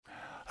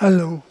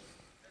Hello.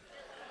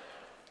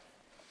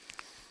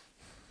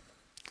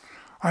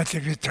 I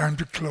think it's time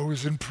to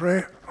close in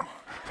prayer.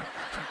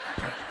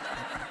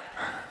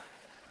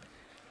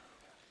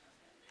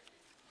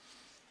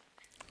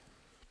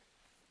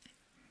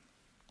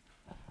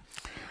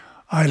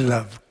 I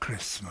love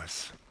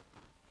Christmas.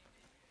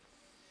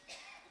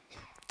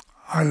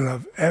 I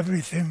love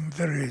everything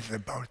there is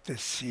about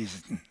this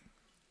season.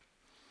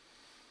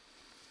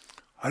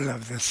 I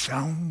love the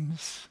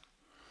sounds.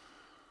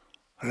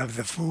 I love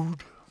the food.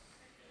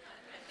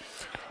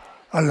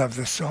 I love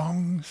the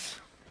songs.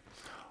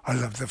 I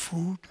love the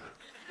food.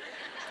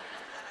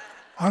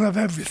 I love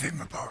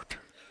everything about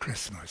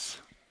Christmas.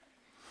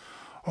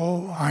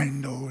 Oh, I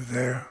know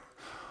there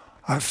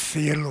are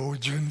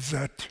theologians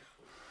that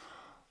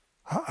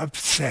are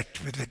upset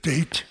with the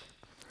date,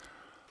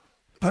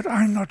 but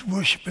I'm not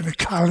worshiping a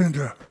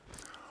calendar.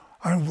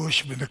 I'm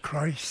worshiping the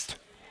Christ.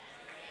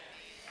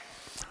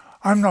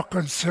 I'm not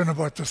concerned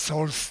about the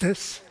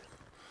solstice.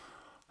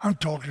 I'm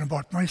talking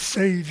about my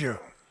Savior.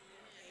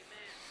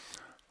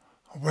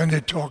 When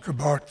they talk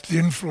about the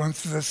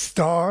influence of the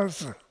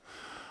stars,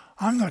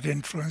 I'm not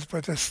influenced by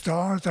the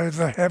stars, either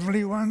the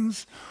heavenly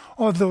ones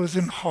or those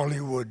in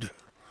Hollywood.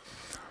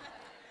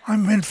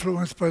 I'm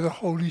influenced by the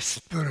Holy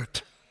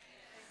Spirit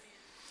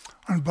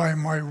and by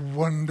my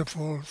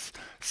wonderful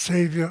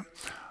Savior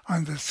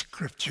and the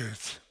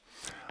Scriptures.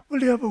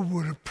 Will you have a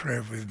word of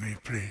prayer with me,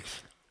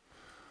 please?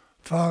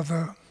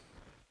 Father,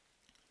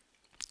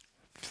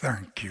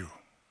 thank you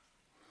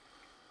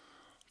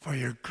for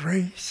your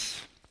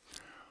grace,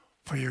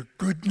 for your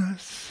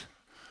goodness,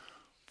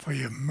 for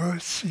your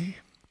mercy,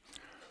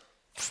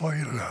 for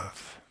your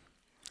love.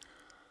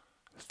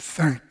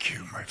 Thank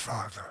you, my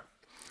Father.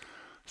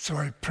 So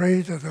I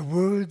pray that the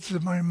words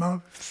of my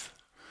mouth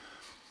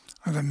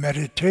and the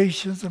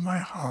meditations of my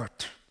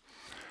heart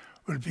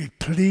will be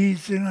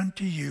pleasing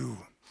unto you,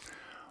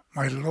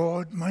 my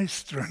Lord, my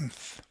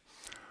strength,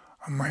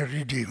 and my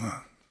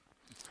Redeemer.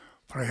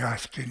 For I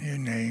ask in your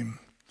name.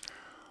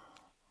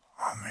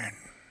 Amen.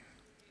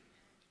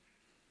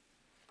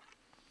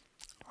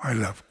 I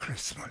love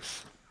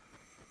Christmas.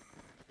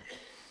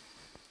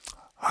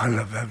 I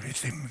love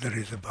everything there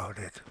is about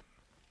it.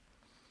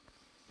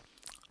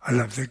 I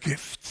love the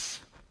gifts.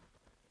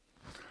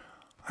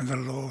 And the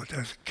Lord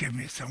has given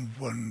me some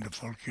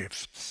wonderful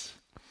gifts.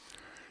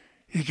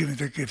 He gave me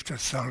the gift of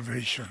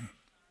salvation.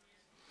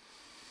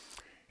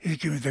 He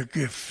gave me the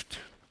gift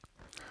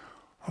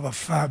of a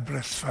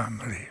fabulous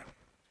family.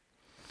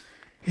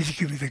 He's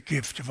given me the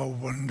gift of a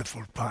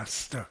wonderful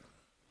pastor.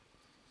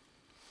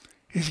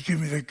 He's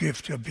given me the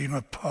gift of being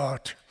a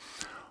part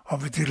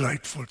of a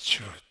delightful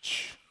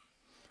church.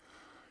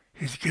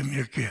 He's given me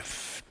a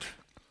gift,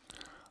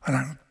 and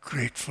I'm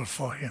grateful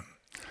for him.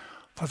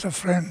 For the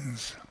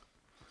friends.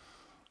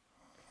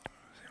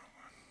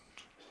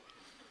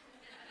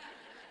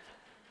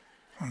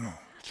 Oh no,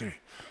 see.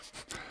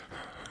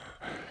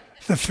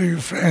 The few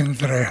friends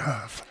that I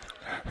have.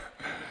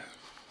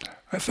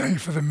 I thank you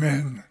for the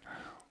men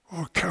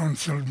who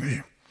counseled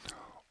me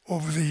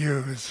over the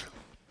years,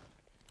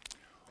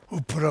 who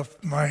put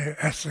up my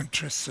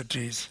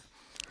eccentricities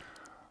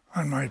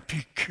and my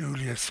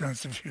peculiar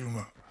sense of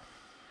humor.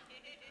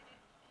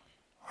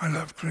 I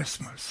love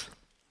Christmas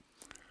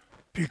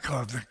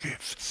because of the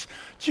gifts.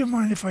 Do you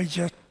mind if I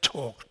just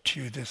talk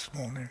to you this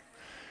morning?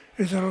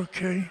 Is that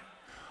okay?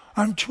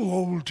 I'm too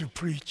old to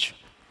preach.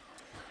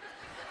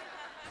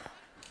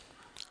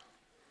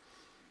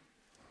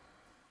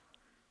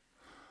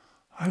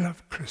 I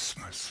love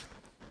Christmas.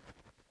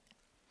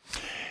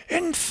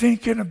 In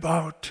thinking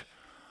about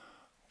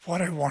what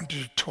I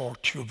wanted to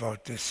talk to you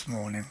about this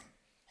morning,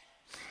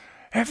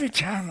 every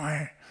time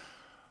I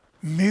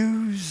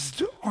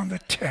mused on the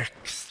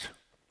text,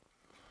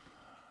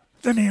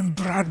 the name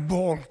Brad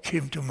Ball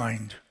came to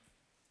mind.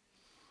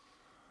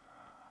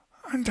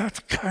 And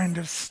that's kind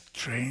of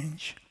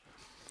strange.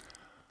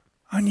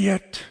 And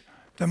yet,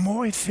 the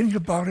more I think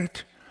about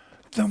it,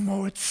 the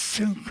more it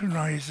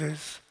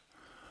synchronizes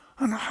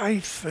and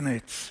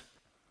hyphenates.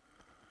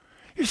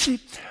 You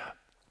see,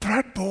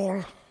 Brad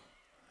Ball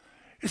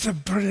is a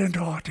brilliant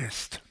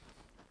artist.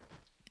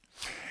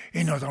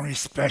 He not only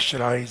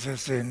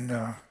specializes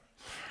in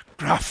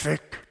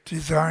graphic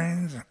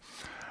designs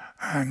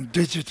and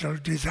digital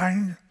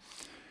design,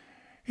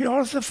 he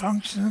also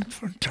functions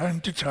from time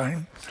to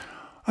time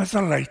as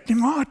a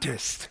lighting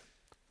artist.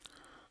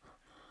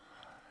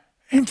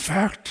 In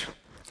fact,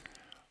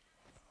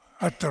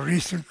 at the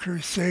recent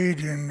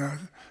crusade in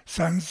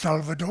San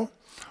Salvador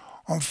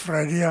on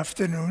Friday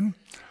afternoon,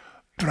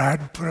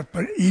 Brad put up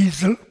an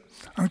easel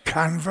and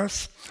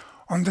canvas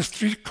on the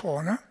street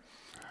corner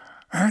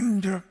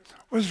and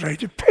was ready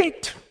to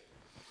paint.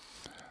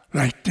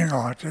 Lightning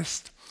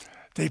artists,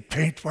 they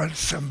paint while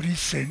somebody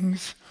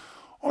sings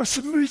or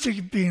some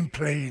music being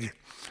played.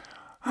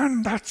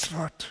 And that's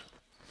what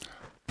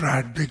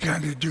Brad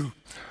began to do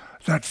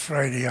that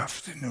Friday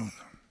afternoon.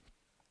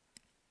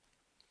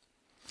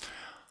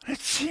 It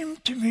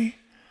seemed to me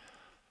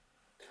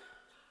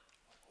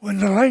when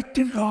the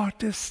lightning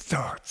artist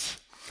starts,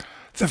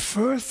 the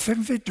first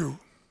thing they do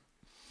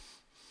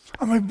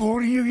Am I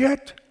boring you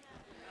yet?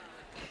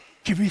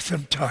 Give me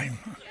some time.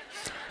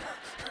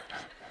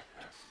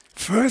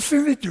 First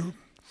thing they do,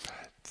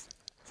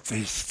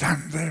 they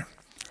stand there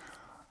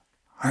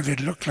and they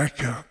look like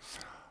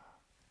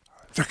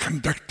the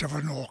conductor of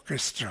an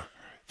orchestra.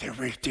 They're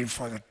waiting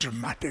for the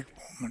dramatic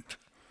moment.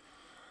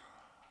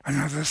 And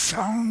as the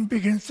sound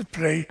begins to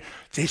play,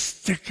 they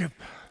stick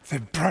the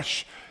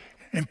brush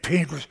and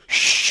paint goes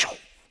shoo,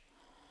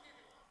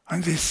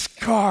 and they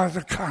scar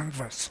the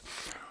canvas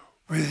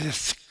with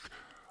this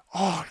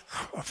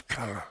arc of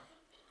color.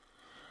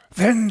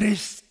 Then they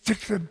stick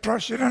the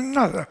brush in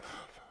another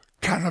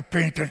can of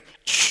paint and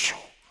shoo,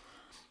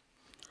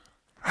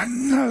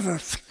 another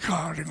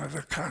scarring of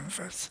the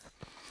canvas.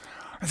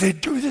 And they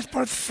do this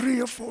about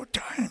 3 or 4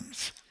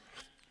 times.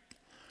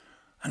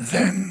 And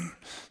then,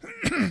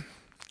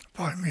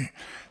 pardon me,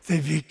 they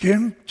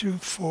begin to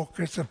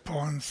focus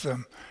upon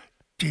some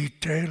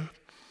detail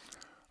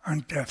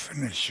and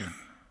definition.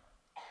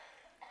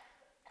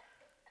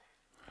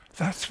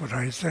 That's what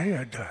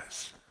Isaiah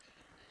does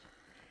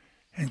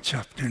in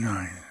chapter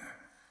 9,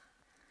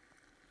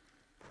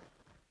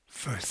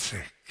 verse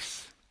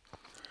 6.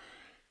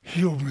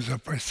 He opens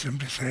up by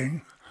simply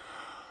saying,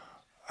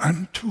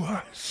 unto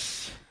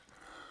us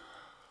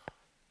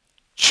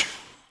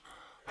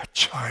a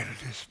child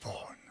is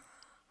born.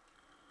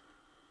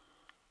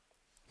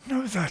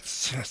 Now that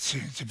just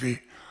seems to be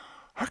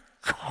a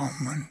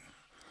common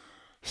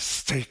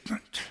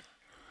statement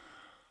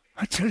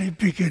until you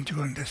begin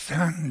to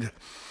understand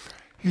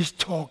he's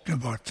talking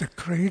about the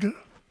cradle.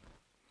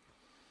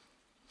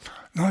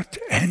 Not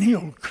any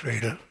old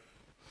cradle.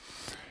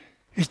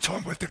 He's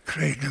talking about the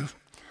cradle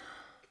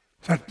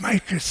that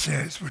Micah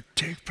says would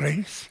take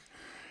place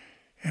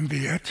in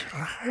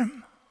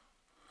Bethlehem.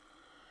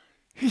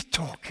 He's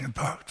talking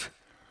about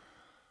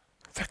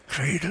the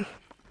cradle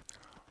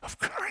of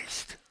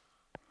Christ.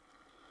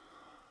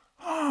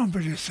 Oh,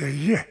 but you say,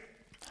 yeah,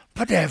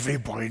 but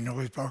everybody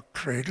knows about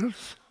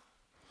cradles.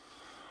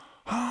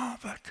 Ah,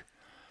 but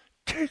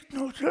take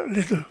note a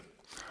little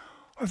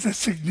of the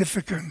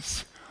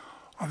significance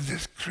of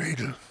this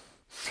cradle.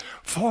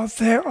 For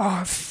there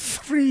are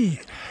 3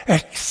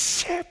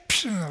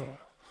 exceptional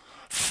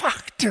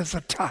factors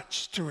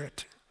attached to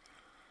it.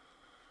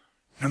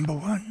 Number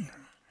 1,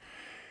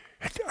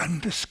 it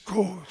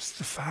underscores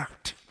the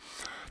fact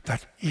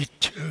that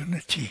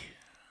eternity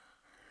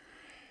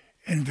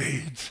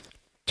invades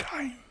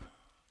time.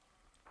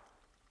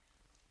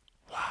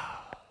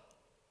 Wow.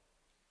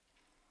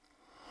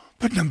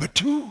 But number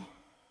 2,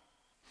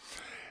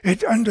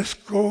 it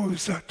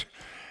underscores that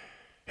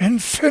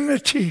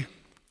infinity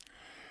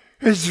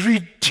is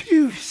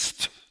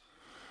reduced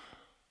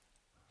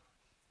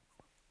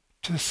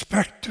to the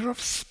specter of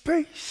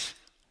space.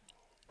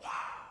 Wow.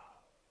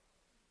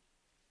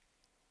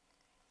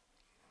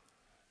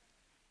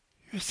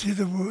 You see,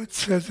 the word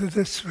says it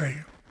this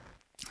way.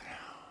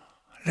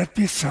 Let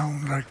me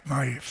sound like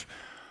my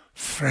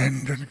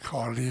friend and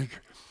colleague,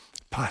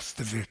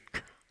 Pastor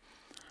Vic.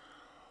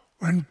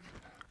 When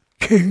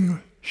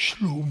King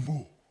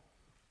Shlomo,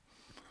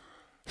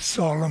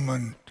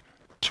 Solomon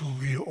to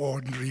we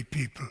ordinary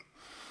people,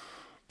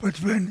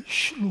 but when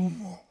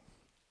Shlomo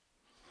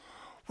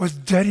was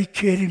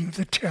dedicating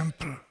the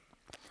temple,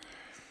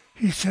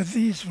 he said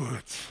these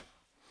words.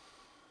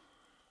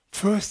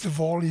 First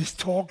of all, he's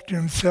talked to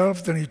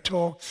himself, then he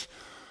talks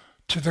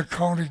to the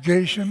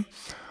congregation,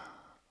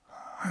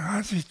 and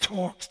as he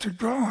talks to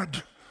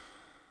God,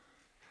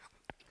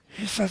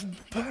 he says,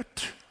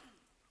 but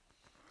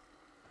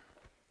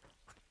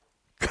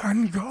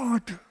can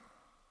God,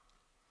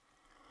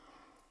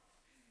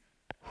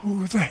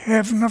 who the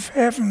heaven of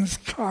heavens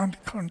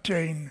can't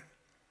contain,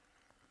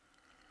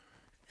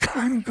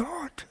 can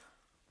God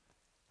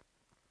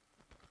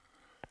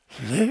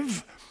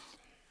live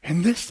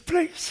in this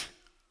place?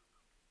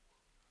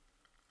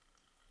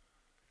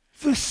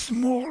 This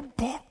small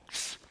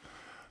box,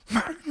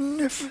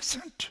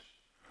 magnificent,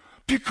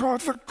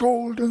 because of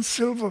gold and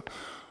silver.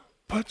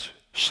 But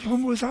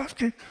Shlomo was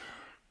asking,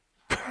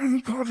 can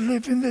God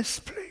live in this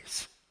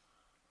place?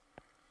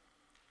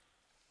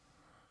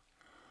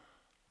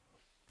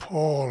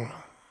 Paul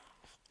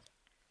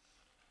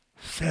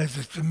says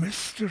it's a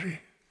mystery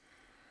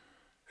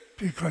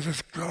because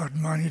it's God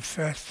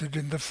manifested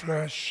in the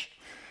flesh.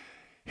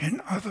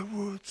 In other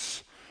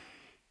words,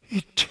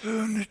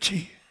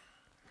 eternity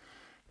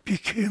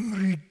became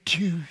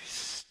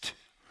reduced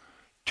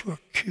to a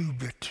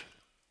cubit.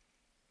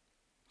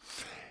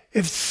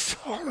 If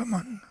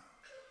Solomon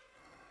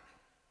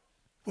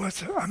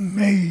was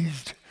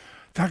amazed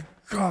that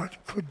God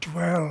could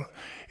dwell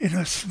in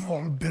a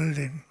small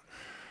building,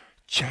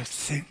 just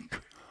think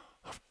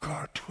of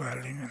God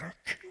dwelling in a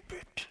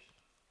cubit.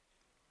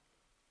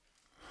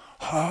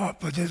 Ah,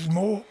 but there's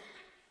more.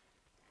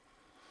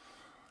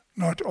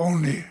 Not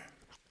only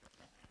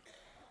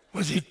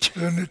was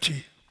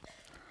eternity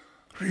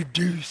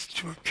reduced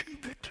to a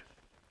cubit,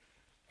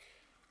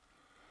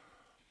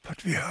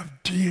 but we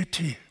have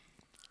deity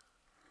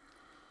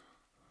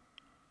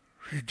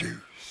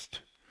reduced.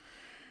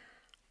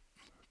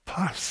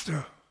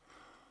 Pastor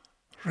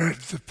read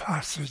the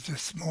passage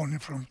this morning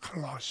from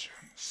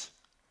Colossians.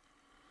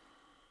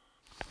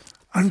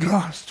 And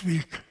last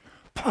week,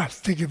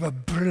 Pastor gave a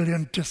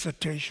brilliant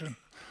dissertation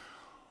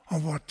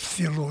on what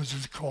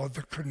theologians call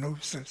the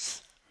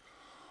kenosis,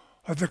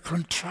 or the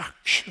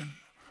contraction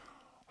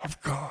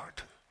of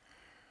God.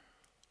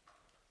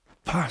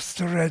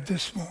 Pastor read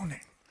this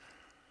morning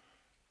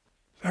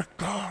that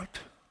God,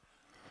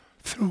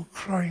 through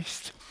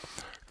Christ,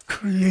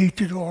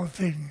 created all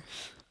things.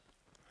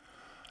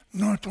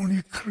 Not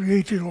only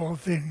created all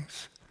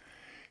things,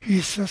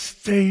 he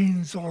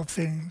sustains all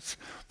things,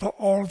 but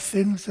all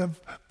things are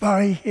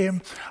by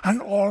him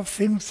and all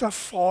things are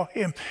for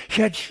him.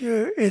 Yet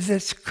here is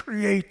this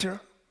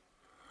creator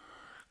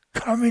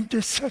come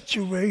into such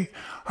a way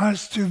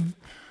as to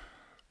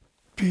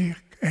be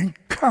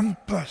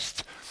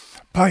encompassed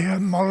by a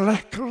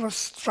molecular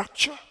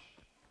structure.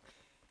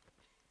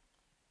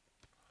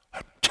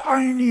 A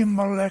tiny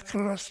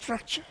molecular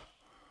structure.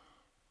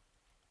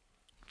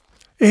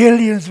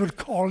 Aliens would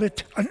call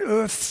it an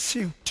earth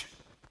suit.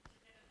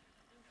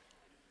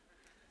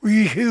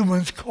 We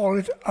humans call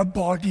it a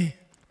body.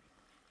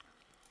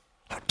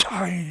 A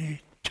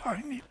tiny,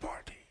 tiny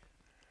body.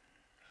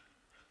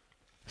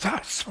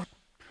 That's what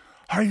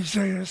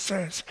Isaiah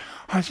says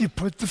as he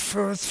put the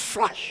first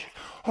flash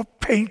of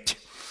paint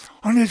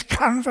on his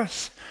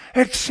canvas.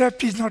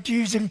 Except he's not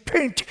using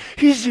paint,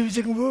 he's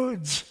using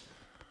words.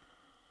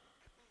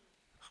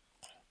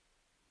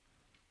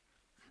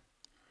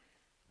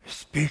 He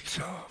speaks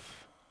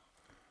of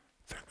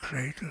the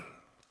cradle.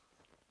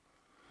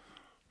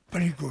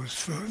 But he goes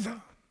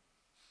further.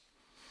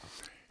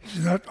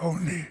 He's not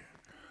only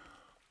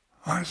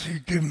has he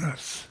given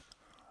us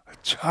a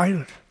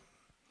child,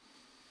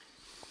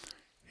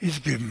 he's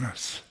given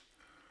us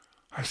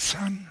a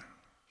son.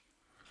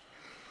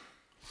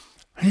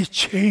 And he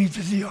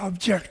changes the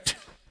object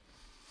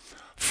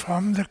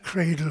from the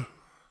cradle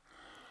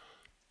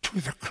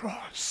to the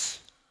cross.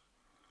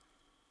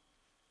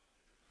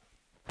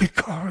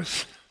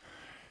 Because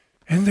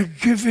in the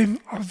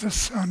giving of the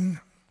Son,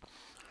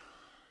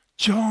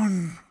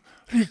 John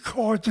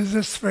records it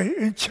this way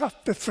in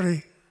chapter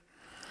 3.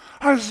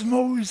 As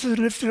Moses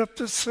lifted up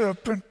the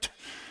serpent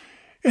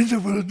in the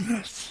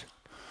wilderness,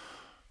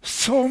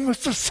 so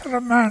must the Son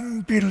of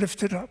Man be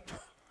lifted up.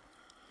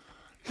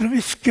 Let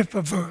me skip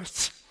a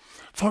verse.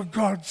 For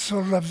God so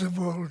loved the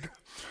world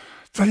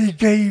that he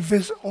gave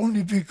his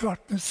only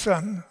begotten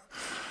Son,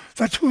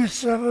 that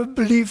whosoever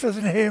believeth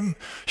in him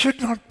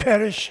should not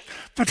perish,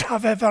 but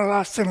have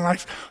everlasting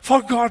life.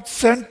 For God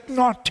sent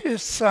not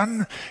his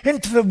Son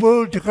into the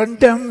world to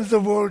condemn the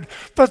world,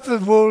 but the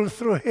world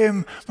through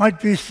him might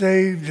be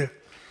saved.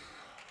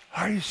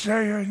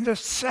 Isaiah, in the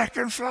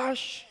second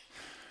flash,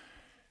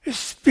 is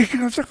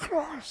speaking of the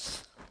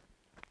cross.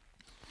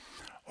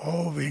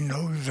 Oh, we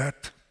know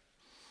that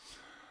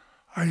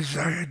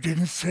Isaiah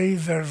didn't say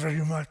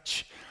very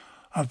much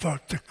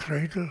about the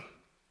cradle.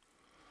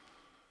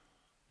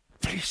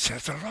 But he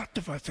says a lot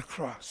about the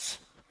cross.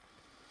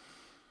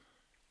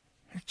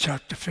 In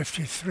chapter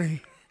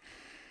 53,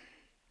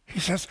 he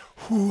says,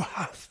 who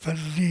hath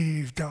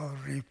believed our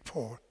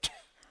report?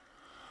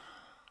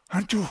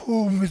 And to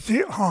whom is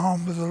the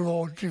arm of the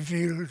Lord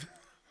revealed?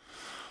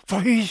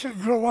 For he shall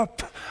grow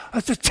up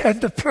as a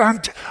tender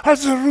plant,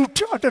 as a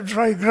root on the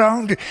dry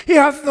ground. He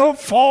hath no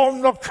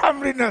form, no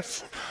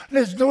comeliness, and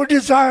there is no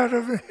desire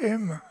of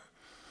him.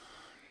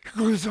 He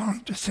goes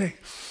on to say,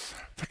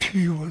 but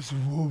he was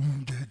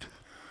wounded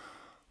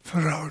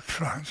for our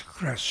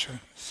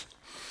transgressions.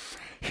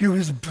 He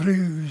was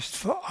bruised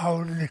for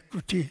our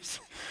iniquities.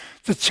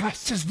 The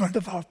chastisement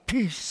of our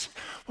peace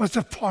was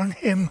upon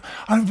him,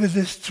 and with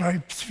his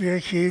stripes we are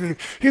healed.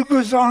 He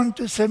goes on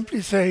to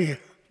simply say,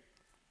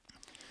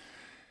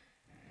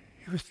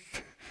 he was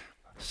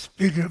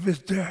speaking of his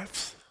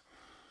death.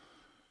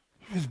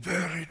 He was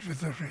buried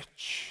with the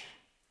rich.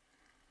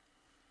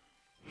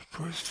 He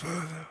goes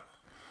further.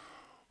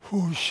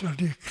 Who shall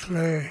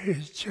declare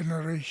his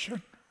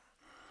generation?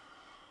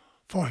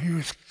 For he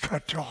was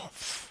cut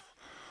off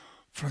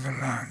from the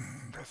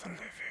land of the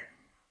living.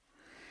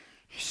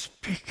 He's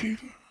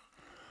speaking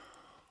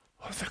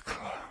of the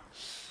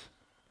cross.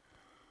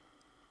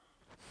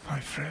 My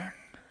friend,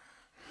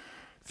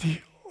 the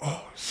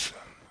awesome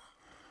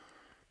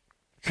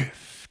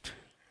gift,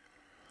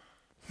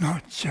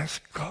 not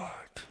just God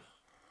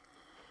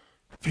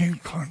being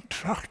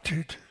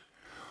contracted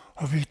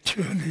of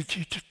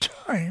eternity to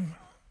time,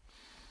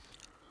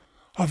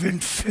 of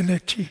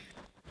infinity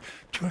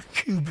to a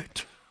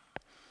cubit,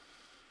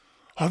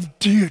 of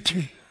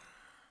deity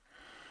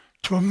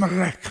to a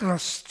molecular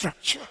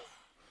structure.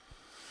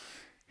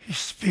 He's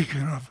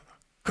speaking of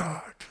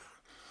God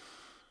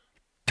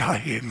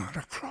dying on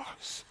a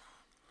cross.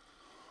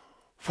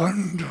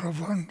 Wonder of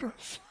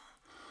wonders.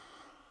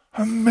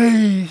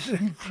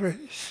 Amazing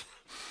grace.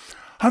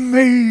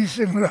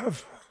 Amazing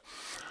love.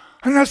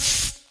 And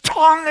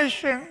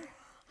astonishing.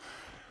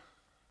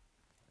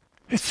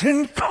 It's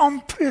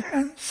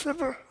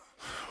incomprehensible.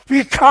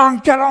 We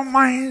can't get our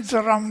minds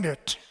around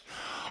it.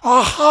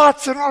 Our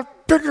hearts are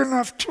not big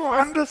enough to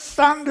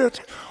understand it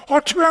or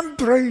to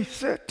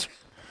embrace it,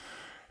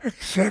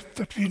 except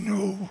that we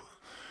know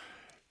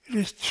it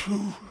is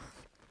true.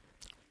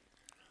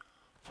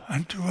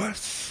 And to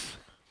us,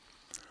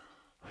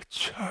 a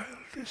child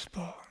is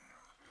born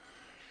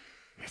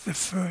with the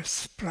first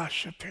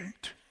splash of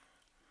paint.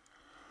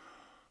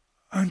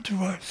 And to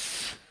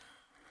us,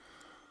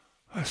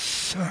 a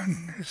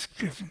son is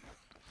given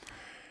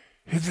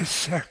with the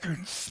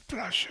second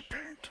splash of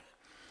paint.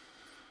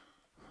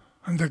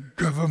 And the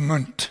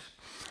government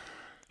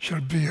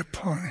shall be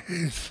upon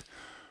his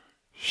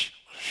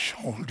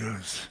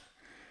shoulders.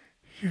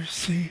 You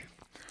see,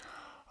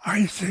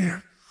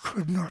 Isaiah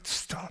could not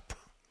stop.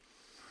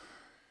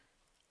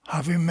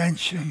 Having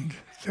mentioned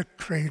the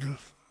cradle,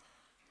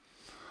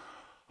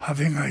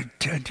 having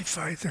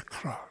identified the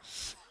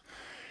cross,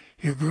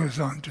 he goes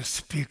on to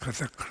speak of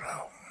the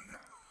crown.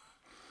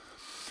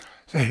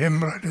 The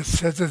hymn writer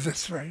says it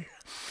this way: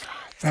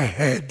 the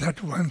head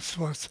that once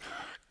was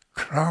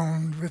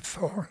crowned with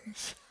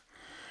thorns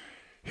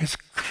is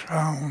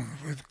crowned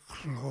with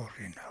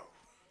glory now.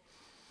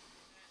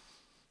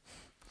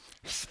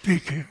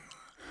 Speaking,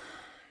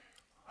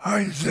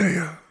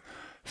 Isaiah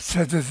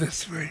said it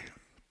this way,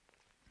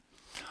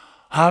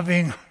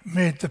 having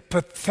made the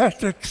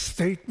pathetic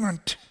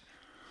statement,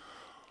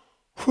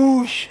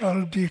 who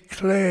shall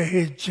declare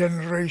his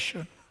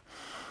generation?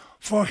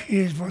 For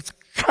he was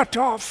cut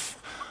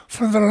off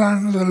from the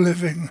land of the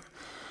living.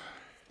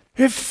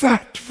 If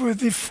that were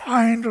the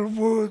final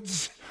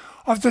words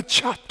of the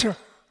chapter,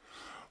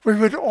 we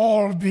would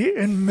all be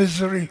in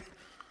misery.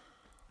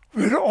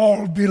 We would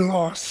all be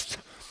lost.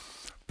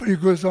 But he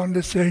goes on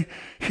to say,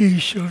 he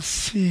shall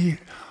see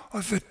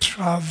of the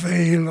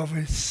travail of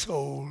his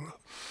soul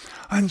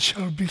and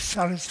shall be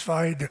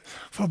satisfied.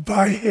 For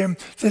by him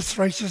this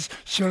righteous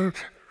shall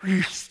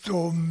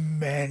restore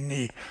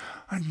many.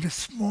 And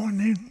this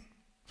morning,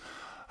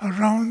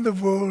 around the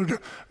world,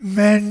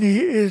 many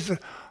is an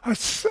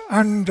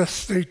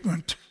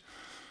understatement,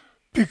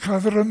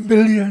 because there are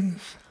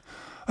millions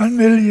and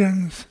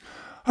millions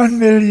and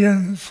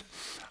millions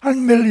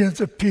and millions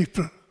of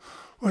people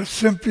who are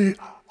simply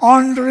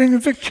honoring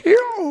the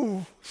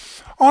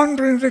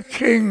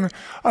King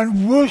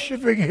and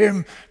worshipping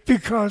him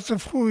because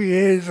of who he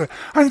is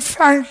and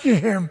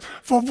thanking him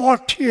for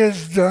what he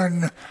has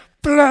done.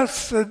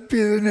 Blessed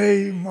be the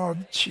name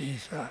of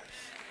Jesus.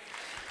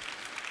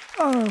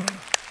 Oh.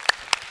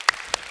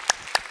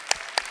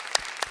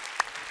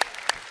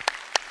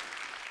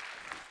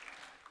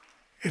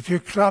 If you're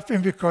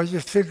clapping because you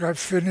think I've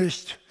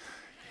finished,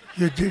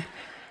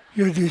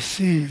 you're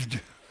deceived.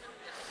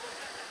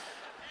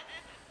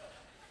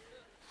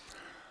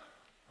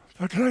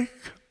 But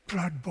like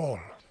Brad Ball,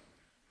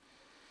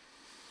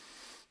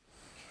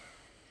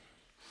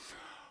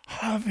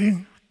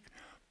 having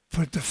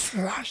put the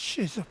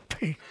flashes of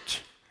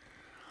paint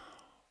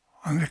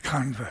on the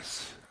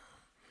canvas,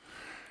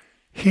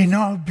 he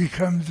now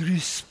becomes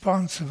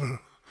responsible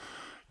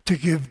to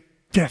give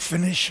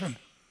definition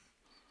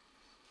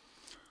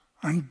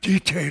and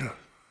detail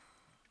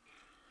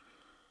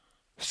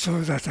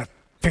so that a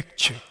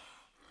picture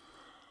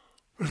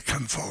will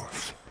come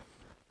forth.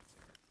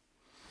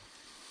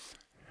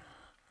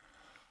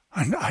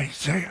 And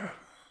Isaiah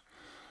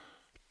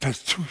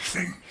does two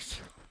things.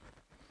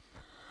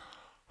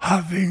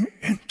 Having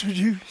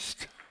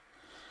introduced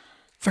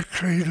the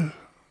cradle,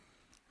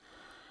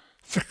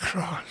 the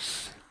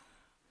cross,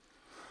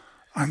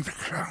 and the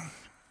crown,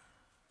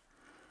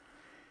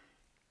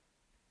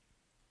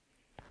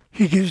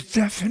 he gives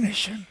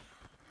definition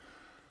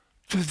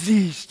to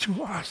these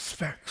two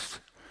aspects.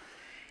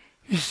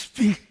 He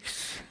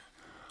speaks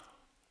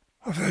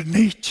of the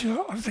nature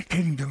of the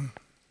kingdom,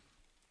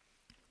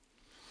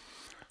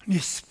 and he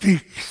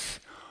speaks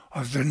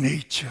of the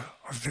nature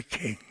of the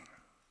king.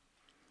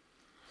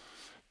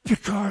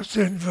 Because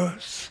in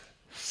verse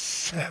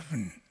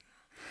 7,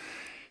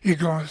 he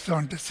goes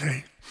on to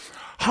say,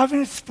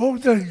 having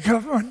spoken, the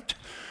government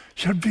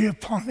shall be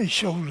upon his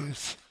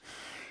shoulders.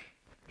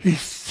 He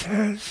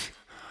says,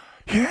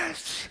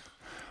 yes,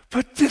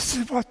 but this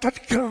is what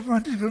that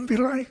government is going to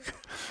be like.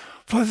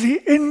 For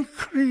the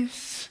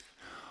increase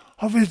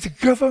of his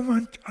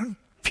government and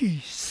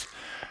peace,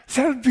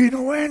 there'll be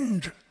no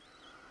end.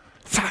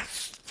 That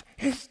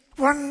is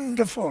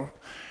wonderful.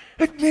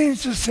 It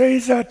means to say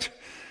that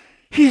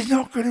he's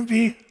not going to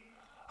be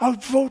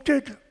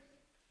outvoted.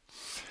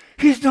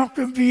 He's not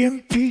going to be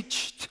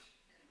impeached.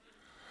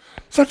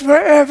 That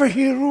wherever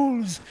he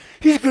rules,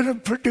 he's going to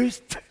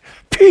produce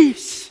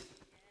peace.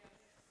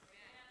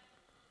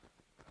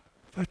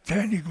 But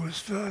then he goes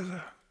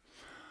further.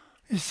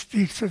 He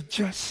speaks of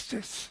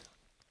justice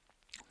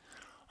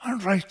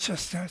and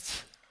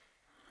righteousness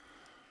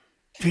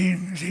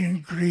being the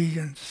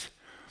ingredients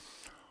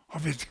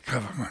of his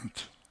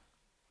government.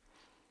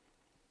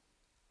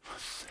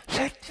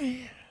 Let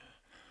me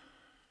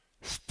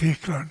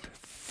speak on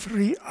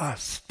three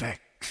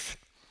aspects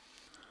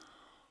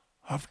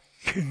of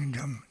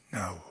kingdom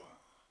now.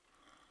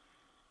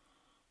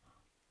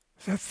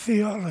 The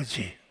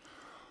theology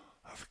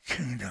of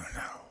kingdom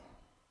now.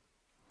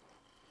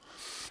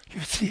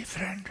 You see,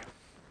 friend,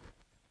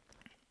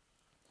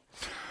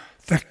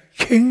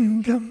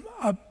 kingdom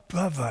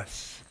above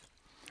us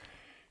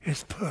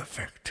is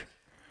perfect.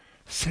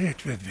 Say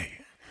it with me.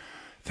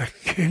 The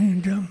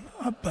kingdom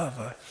above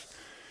us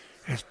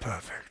is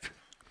perfect.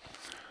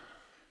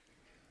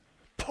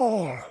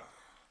 Paul,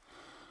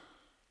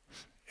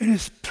 in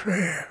his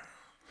prayer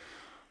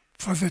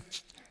for the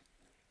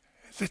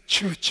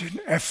church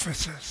in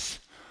Ephesus,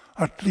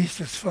 at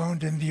least as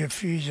found in the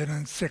Ephesian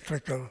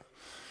encyclical,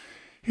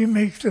 he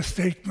makes the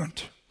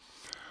statement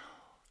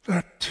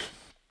that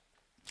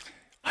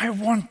I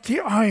want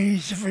the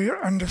eyes of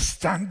your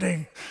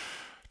understanding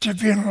to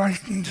be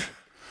enlightened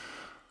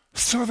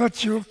so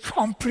that you'll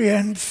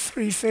comprehend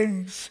three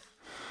things.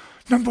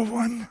 Number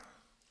one,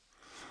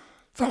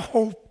 the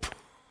hope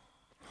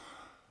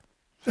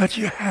that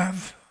you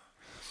have.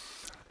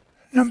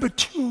 Number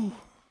two,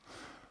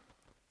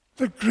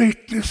 the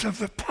greatness of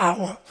the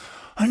power.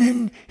 And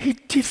then he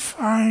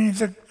defines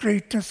the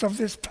greatness of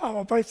this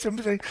power by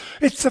simply saying,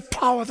 it's the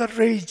power that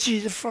raised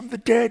Jesus from the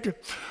dead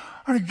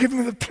and given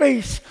him the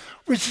place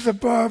which is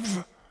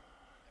above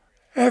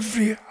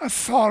every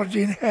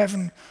authority in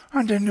heaven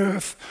and in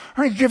earth,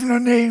 and given a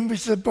name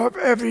which is above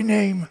every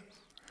name,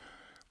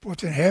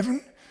 both in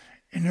heaven,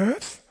 in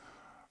earth,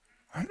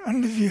 and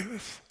under the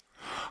earth,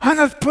 and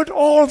hath put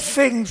all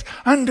things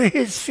under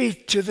his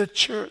feet to the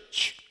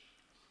church.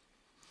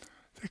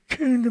 The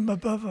kingdom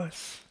above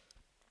us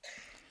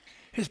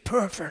is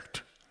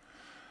perfect.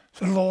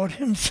 The Lord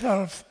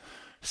himself,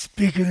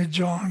 speaking to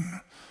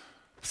John,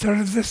 said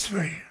it this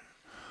way,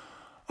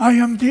 I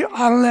am the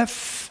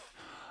Aleph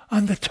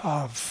and the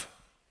Tav,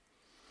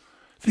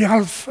 the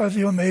Alpha,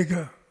 the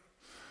Omega,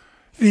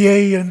 the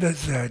A and the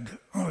Z.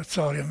 Oh,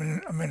 sorry,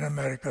 I'm in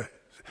America.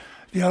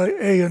 The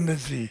A and the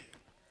Z.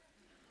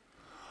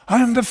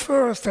 I am the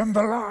first and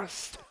the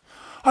last.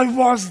 I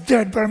was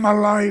dead, but I'm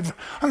alive,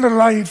 and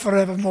alive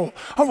forevermore.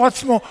 And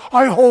what's more,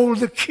 I hold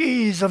the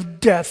keys of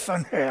death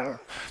and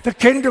hell. The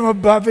kingdom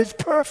above is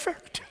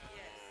perfect.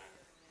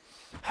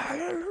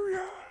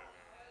 Hallelujah.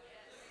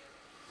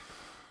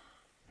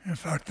 In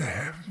fact, the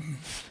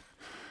heavens,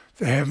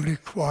 the heavenly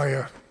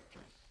choir,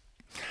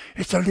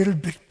 it's a little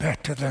bit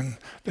better than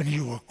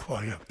your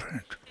choir,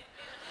 Brent.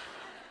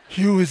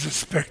 You is a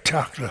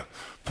spectacular,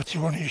 but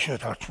you only hear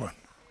that one.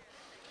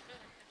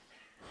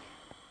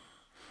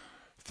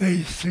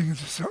 They sing the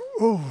song,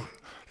 oh,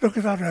 look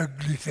at that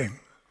ugly thing.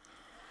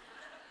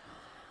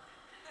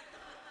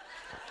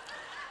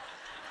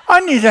 I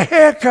need a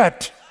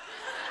haircut.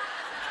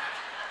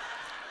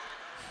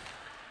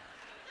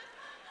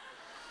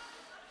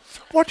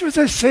 What was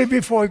I saying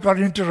before I got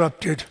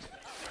interrupted?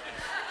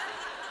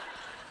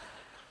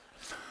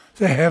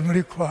 The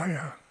heavenly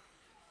choir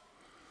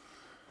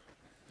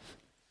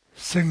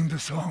sing the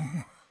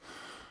song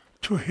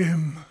to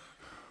him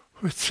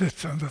who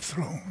sits on the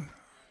throne.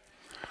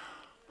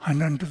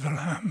 And unto the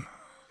Lamb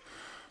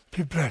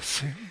be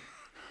blessing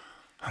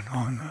and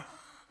honor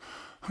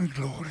and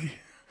glory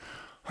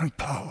and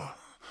power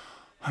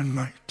and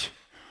might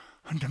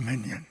and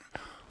dominion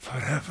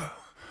forever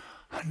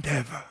and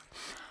ever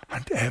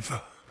and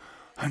ever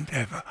and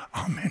ever.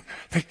 Amen.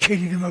 The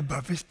kingdom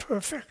above is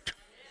perfect.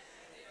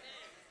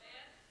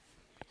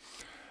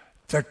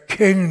 The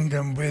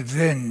kingdom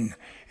within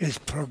is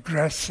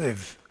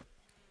progressive.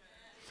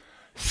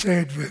 Say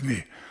it with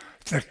me.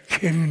 The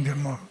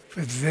kingdom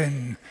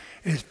within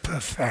is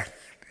perfect,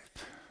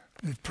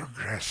 is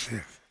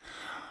progressive.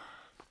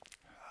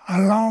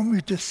 Allow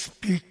me to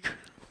speak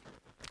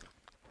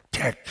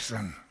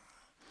Texan.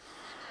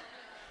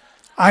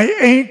 I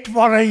ain't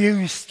what I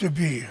used to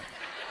be.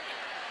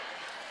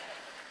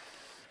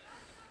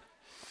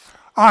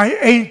 I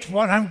ain't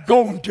what I'm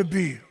going to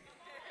be.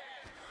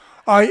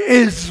 I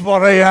is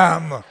what I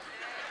am.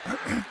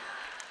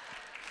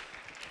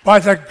 By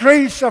the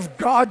grace of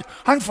God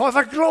and for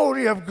the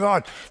glory of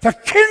God. The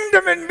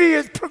kingdom in me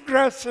is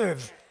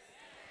progressive.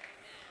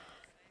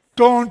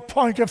 Don't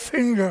point a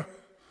finger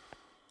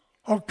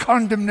or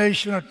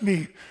condemnation at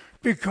me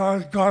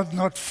because God's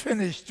not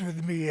finished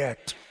with me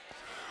yet.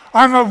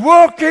 I'm a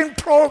work in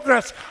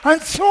progress,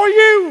 and so are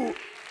you.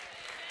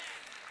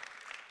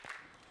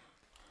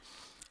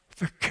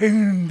 The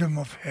kingdom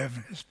of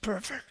heaven is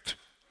perfect.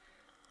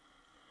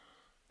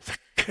 The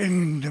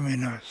kingdom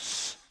in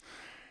us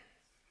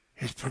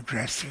is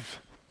progressive.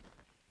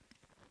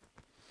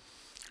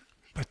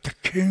 But the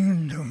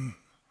kingdom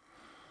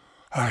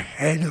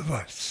ahead of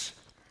us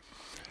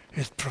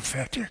is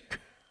prophetic.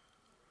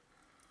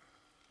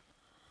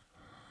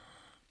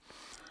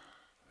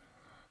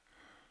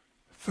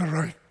 The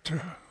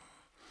writer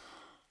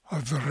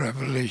of the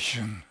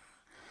Revelation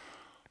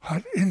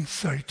had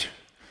insight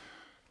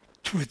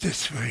to it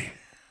this way.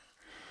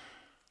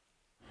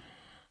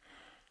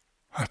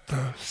 At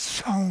the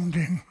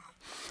sounding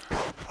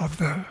of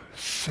the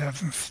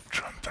seventh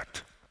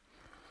trumpet,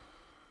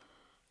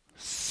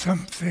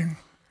 something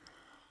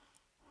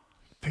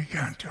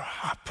began to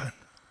happen.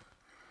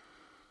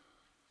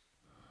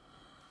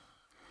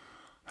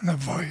 And a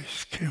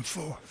voice came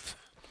forth.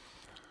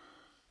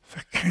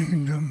 The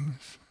kingdom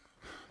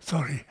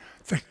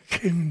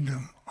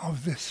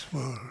of this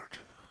world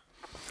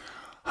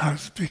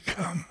has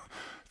become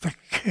the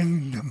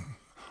kingdom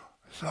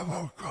of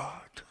our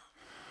God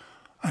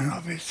and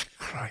of his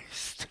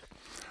Christ,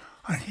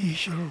 and he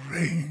shall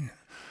reign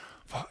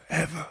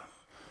forever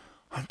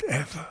and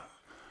ever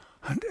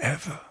and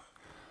ever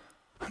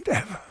and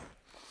ever.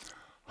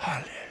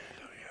 Hallelujah.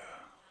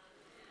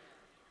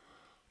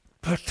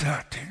 But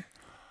that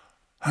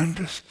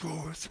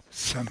underscores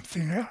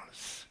something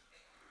else.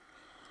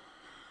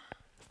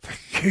 The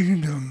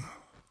kingdom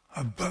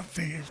above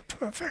me is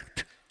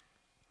perfect.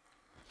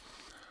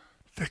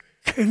 The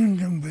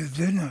kingdom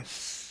within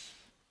us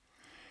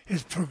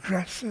is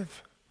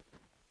progressive.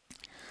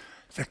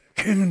 The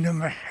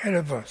kingdom ahead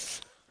of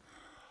us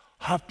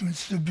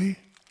happens to be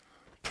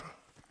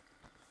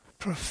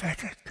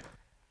prophetic.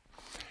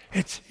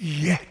 It's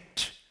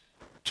yet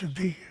to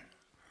be.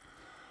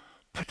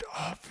 But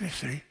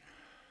obviously,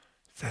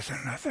 there's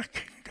another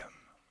kingdom.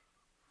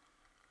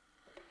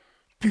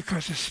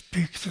 Because it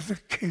speaks of the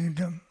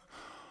kingdom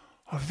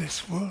of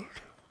this world.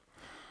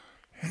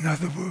 In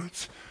other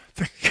words,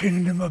 the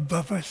kingdom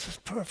above us is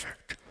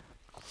perfect.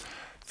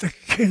 The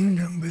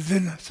kingdom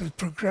within us is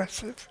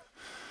progressive.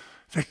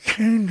 The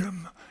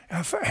kingdom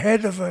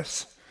ahead of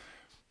us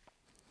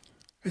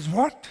is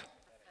what?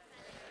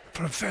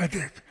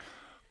 Prophetic.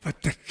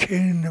 But the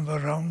kingdom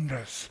around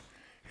us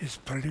is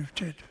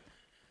polluted.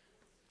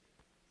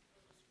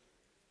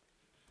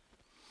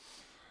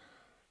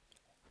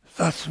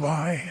 That's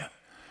why,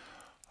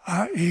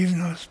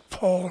 even as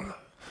Paul,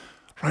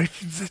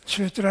 writing to the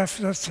church at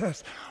Ephesus,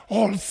 says,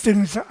 all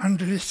things are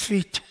under his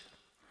feet.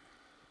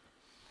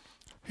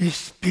 He's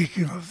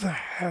speaking of the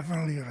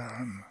heavenly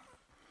realm.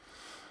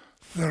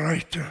 The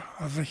writer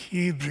of the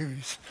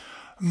Hebrews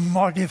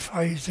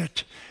modifies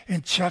it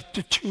in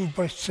chapter 2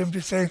 by simply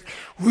saying,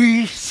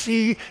 we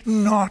see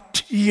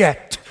not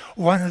yet.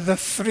 One of the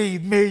three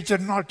major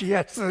not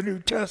yet of the New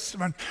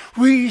Testament.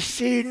 We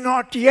see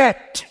not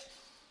yet.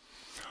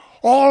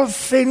 All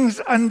things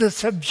under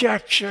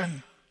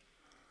subjection.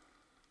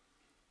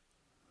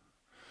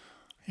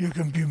 You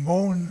can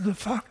bemoan the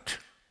fact.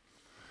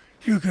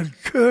 You can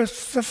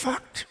curse the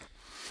fact.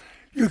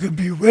 You can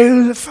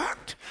bewail the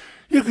fact.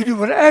 You can do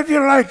whatever you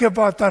like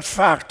about that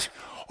fact.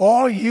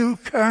 Or you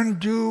can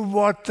do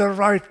what the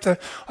writer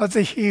of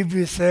the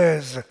Hebrews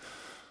says.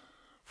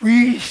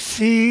 We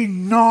see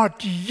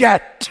not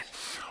yet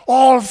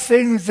all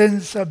things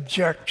in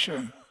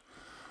subjection,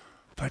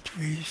 but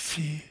we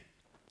see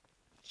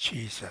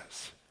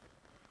Jesus,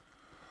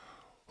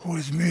 who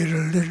is made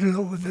a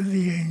little lower than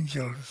the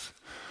angels,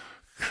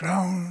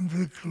 crowned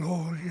with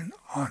glory and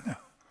honor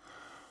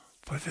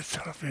for the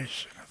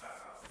salvation of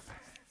all men.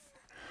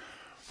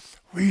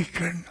 We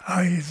can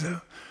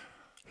either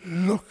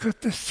look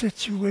at the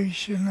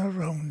situation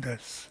around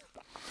us,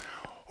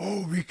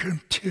 or we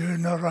can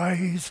turn our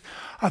eyes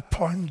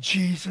upon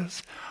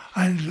Jesus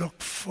and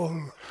look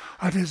full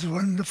at his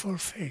wonderful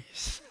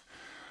face.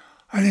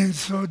 And in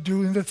so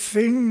doing, the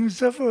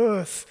things of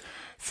earth,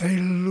 they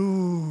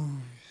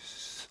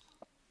lose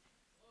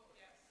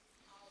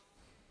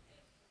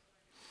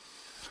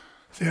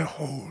their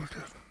hold.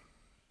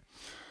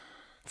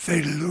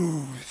 They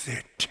lose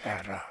their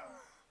terror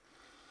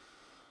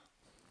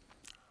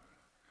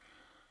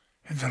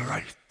in the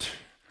light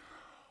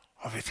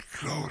of its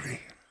glory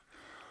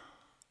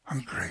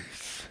and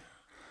grace.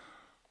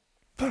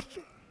 But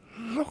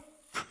look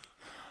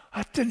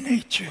at the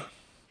nature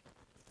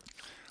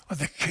of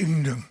the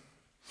kingdom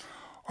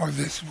of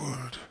this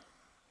world.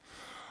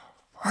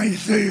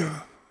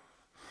 Isaiah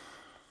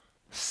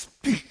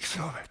speaks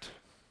of it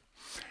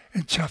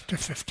in chapter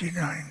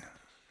 59.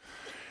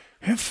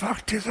 In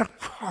fact, it's a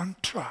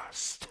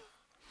contrast.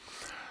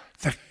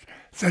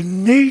 The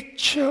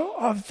nature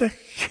of the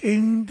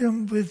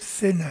kingdom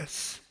within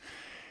us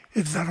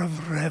is that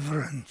of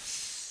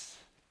reverence.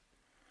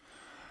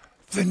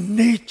 The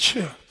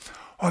nature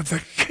of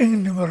the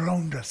kingdom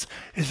around us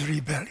is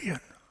rebellion.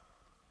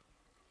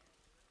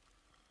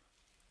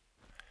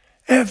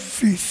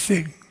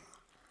 Everything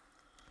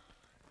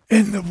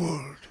in the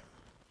world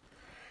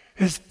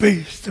is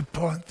based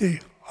upon the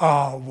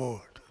R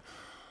word,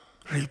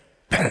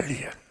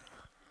 rebellion.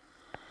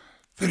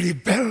 They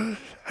rebel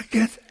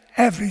against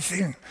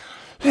everything.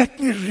 Let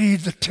me read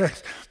the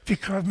text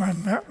because my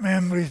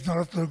memory is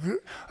not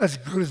as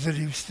good as it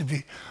used to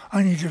be.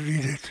 I need to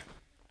read it.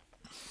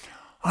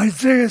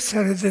 Isaiah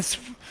said it this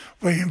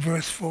way in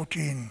verse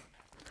 14,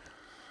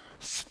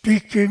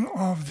 speaking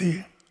of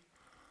the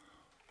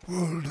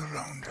world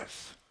around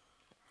us.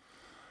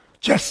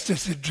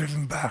 Justice is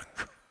driven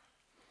back.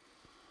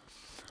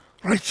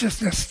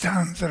 Righteousness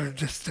stands at a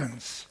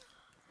distance.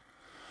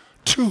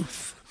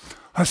 Truth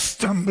has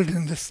stumbled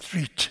in the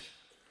street.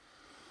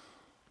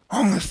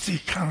 Honesty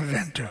cannot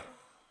enter.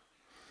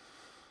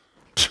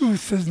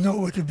 Truth is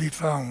nowhere to be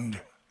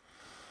found.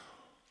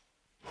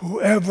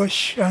 Whoever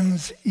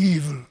shuns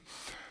evil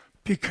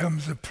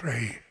becomes a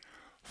prey.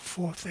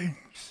 Four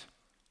things.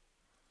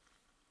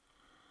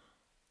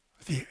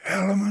 The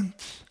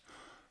elements,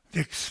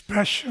 the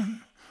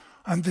expression,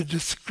 and the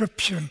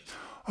description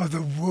of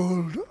the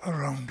world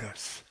around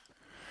us.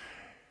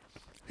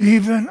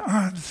 Even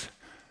as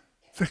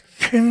The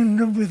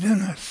kingdom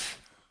within us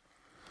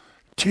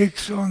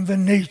takes on the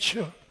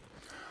nature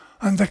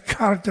and the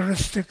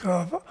characteristic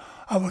of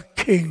our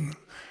King,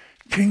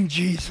 King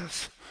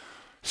Jesus.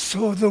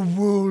 So the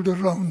world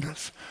around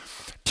us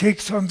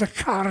takes on the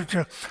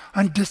character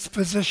and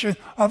disposition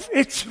of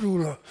its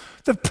ruler,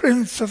 the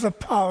prince of the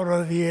power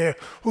of the air,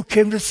 who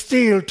came to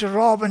steal, to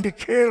rob, and to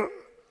kill.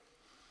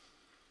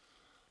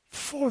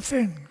 4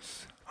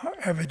 things are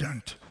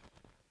evident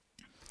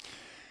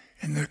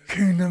in the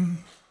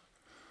kingdom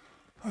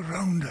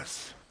around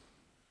us.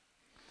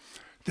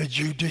 The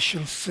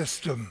judicial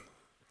system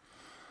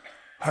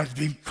has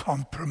been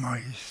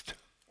compromised.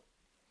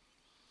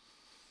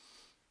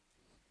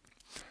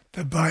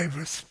 The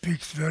Bible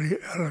speaks very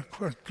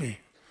eloquently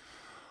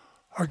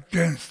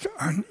against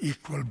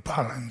unequal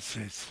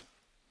balances.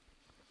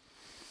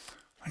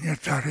 And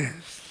yet that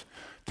is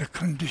the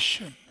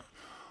condition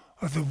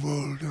of the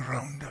world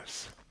around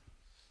us.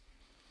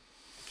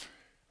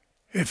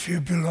 If you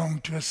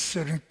belong to a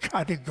certain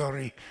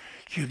category,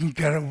 you can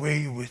get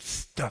away with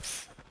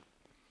stuff.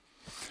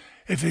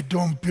 If you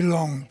don't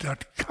belong to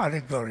that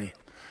category,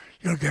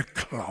 you'll get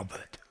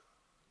clobbered.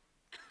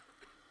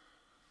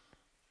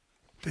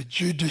 The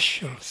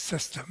judicial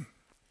system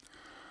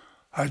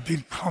has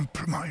been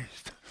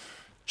compromised.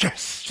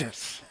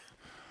 Justice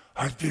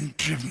has been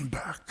driven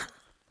back.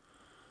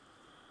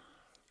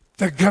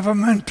 The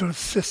governmental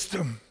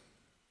system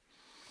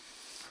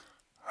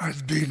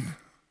has been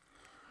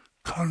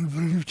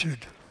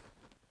convoluted.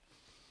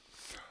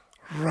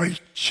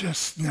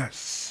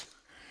 Righteousness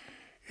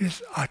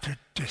is at a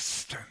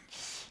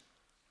distance.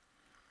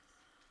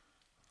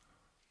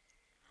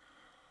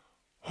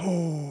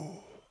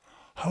 Oh,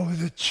 how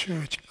the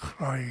church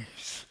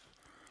cries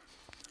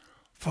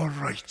for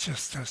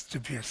righteousness to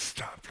be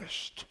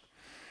established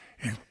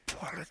in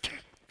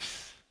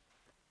politics.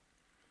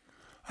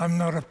 I'm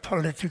not a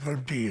political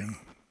being.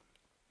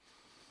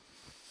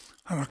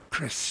 I'm a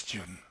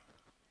Christian.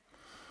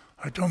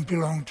 I don't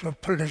belong to a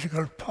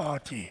political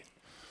party.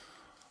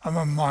 I'm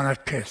a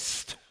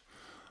monarchist.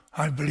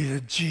 I believe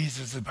that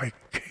Jesus is my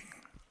King.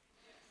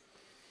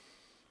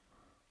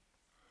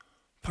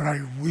 But I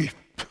weep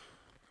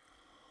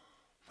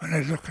when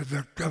I look at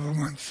the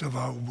governments of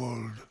our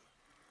world,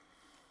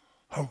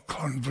 how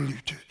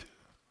convoluted.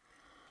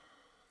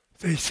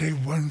 They say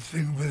one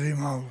thing with their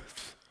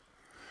mouth.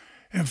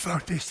 In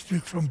fact, they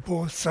speak from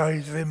both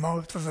sides of their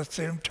mouth at the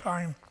same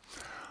time.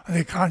 And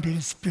they can't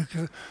even speak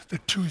the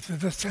truth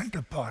of the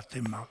center part of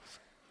their mouth.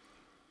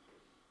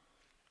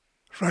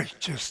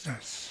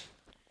 Righteousness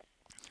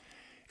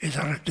is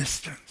at a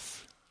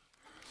distance.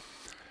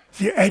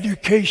 The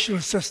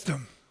educational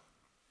system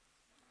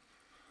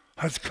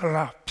has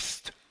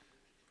collapsed.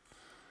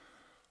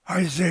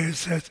 Isaiah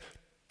says,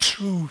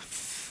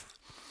 truth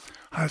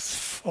has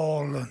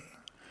fallen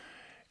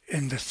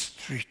in the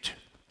street.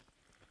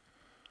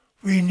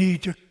 We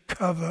need to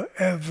cover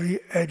every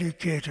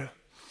educator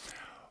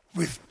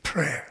with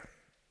prayer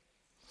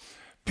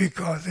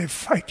because they're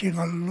fighting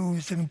a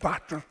losing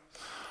battle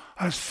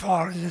as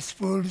far as this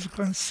world is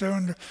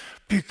concerned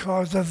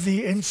because of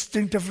the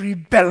instinct of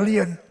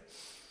rebellion,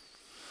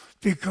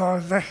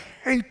 because the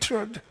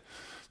hatred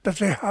that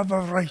they have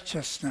of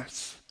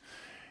righteousness.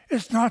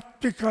 It's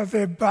not because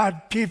they're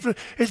bad people,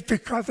 it's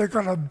because they've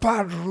got a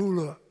bad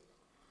ruler.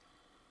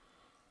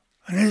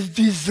 And his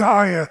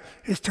desire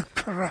is to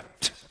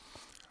corrupt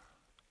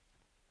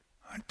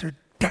and to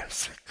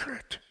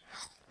desecrate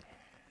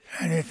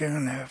anything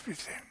and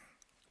everything.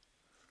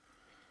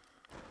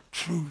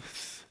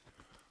 Truth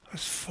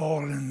has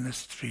fallen in the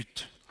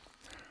street.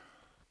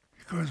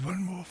 It goes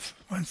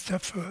one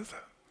step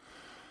further.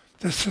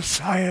 The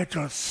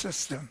societal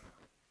system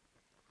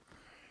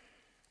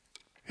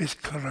is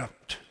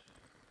corrupt.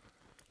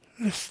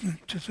 Listen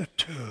to the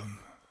term.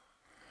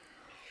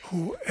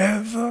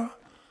 Whoever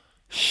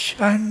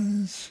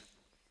shuns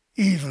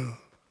evil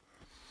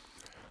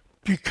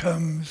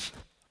becomes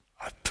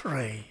a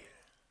prey.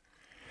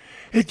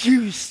 It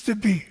used to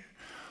be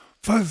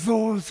for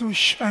those who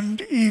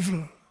shunned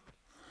evil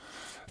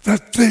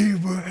that they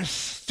were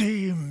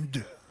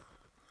esteemed,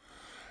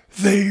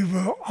 they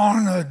were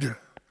honored,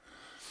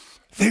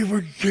 they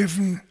were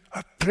given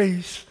a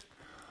place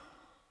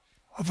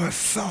of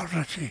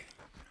authority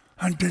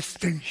and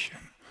distinction,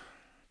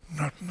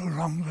 no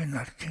longer in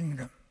that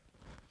kingdom.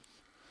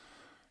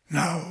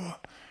 Now,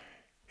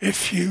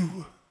 if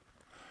you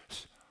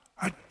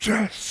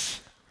address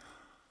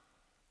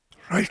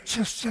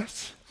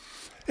righteousness,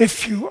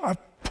 if you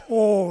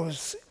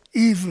oppose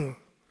evil,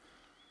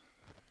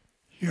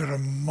 you're a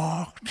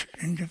marked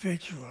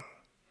individual.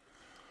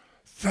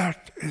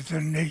 That is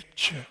the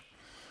nature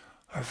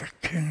of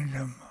the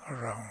kingdom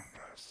around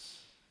us.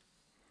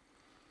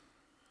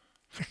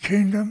 The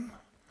kingdom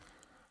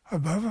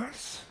above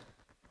us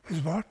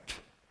is what?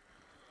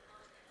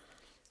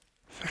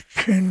 The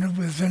kingdom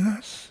within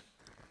us.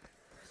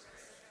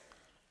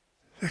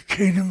 The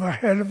kingdom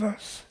ahead of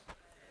us.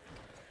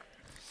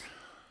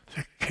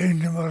 The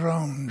kingdom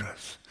around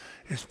us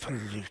is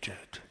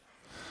polluted.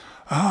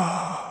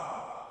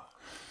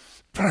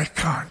 But I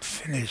can't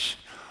finish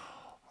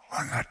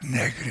on that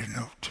negative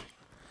note.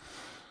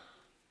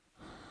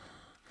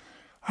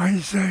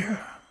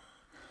 Isaiah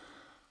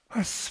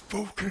has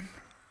spoken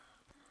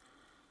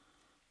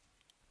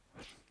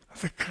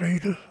of the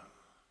cradle,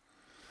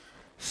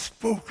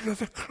 spoke of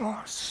the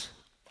cross,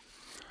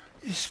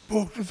 he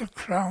spoke of the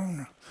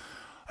crown,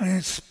 and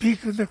in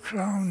speaking of the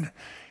crown,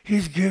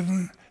 he's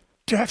given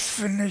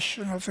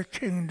definition of the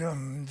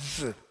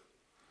kingdoms.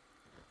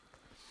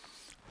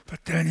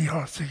 But then he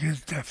also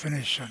gives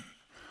definition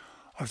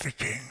of the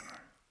king.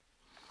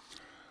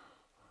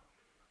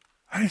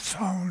 And it's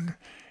found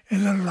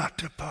in the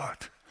latter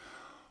part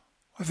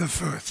of the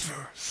first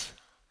verse.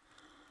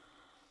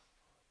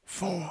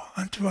 For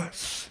unto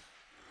us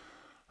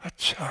a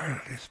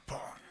child is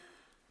born.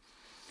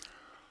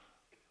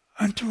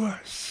 Unto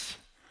us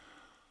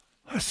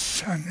a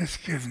son is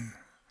given,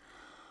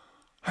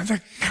 and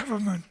the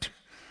government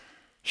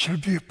shall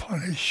be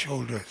upon his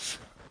shoulders.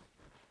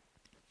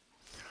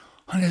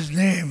 And his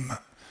name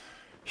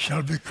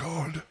shall be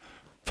called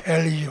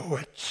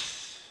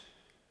Pelioetz,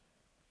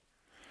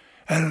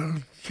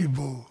 El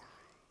Gibor,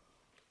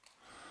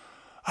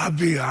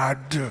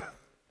 Abiad,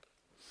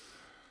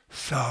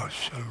 Sar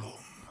Shalom.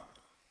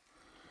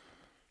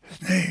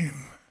 His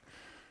name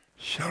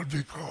shall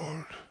be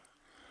called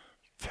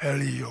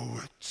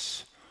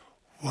Pelioetz,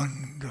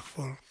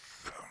 Wonderful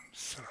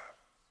Counselor.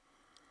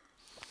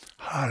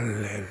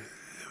 Hallelujah.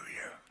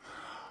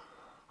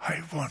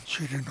 I want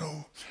you to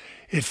know,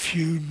 if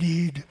you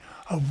need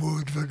a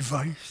word of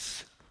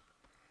advice,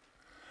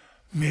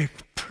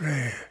 make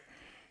prayer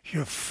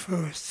your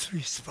first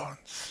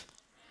response,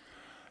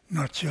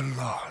 not your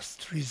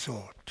last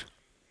resort.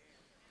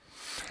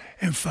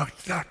 In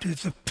fact, that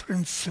is the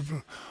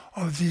principle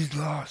of these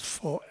last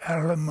four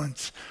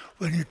elements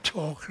when you're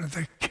talking to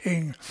the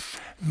king.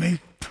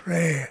 Make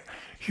prayer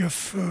your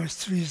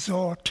first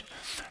resort,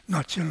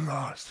 not your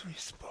last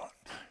response.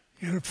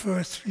 Your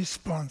first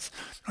response,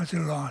 not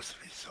your last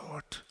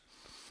resort.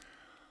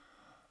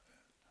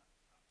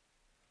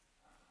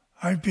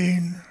 I've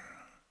been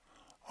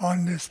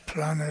on this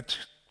planet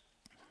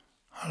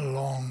a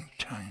long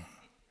time.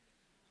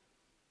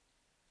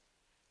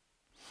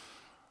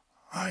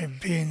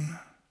 I've been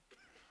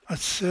a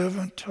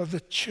servant of the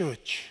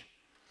church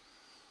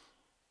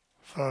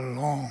for a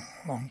long,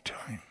 long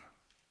time.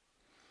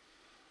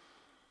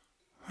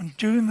 And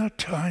during that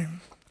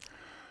time,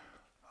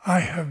 I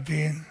have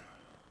been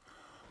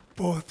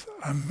both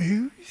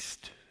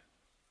amused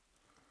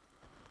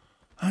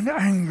and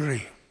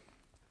angry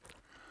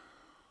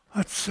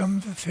at some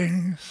of the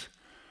things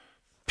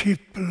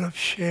people have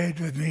shared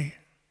with me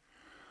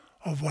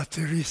of what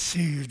they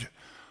received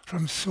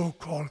from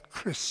so-called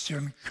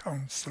Christian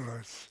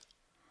counselors.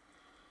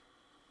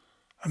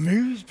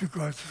 Amused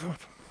because I thought,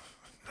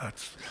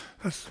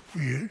 that's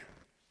weird.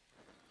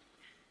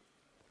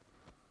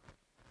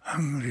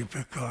 Angry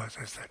because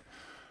I said,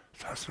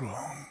 that's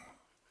wrong.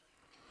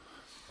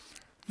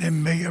 They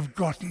may have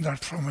gotten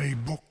that from a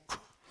book,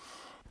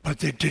 but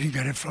they didn't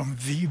get it from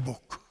the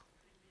book,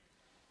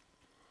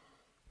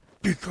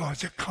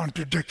 because it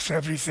contradicts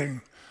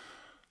everything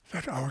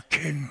that our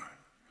King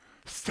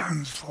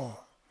stands for,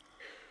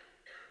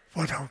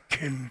 what our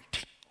King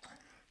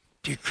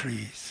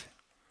decrees.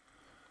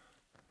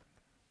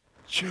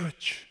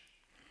 Church,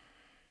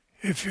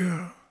 if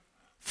you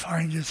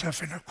find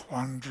yourself in a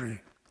quandary,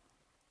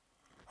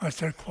 I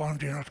said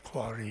quandary, not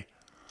quarry,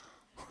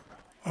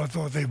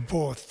 although they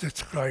both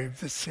describe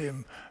the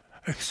same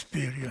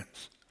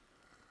experience.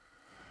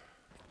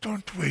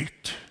 Don't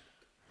wait.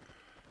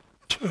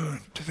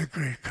 Turn to the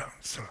great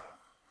counselor.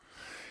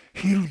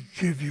 He'll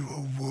give you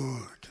a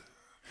word.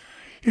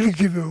 He'll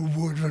give you a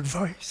word of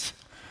advice.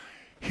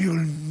 He'll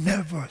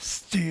never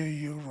steer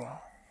you wrongly.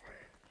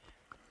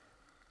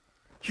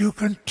 You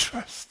can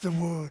trust the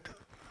word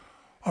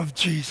of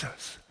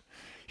Jesus.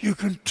 You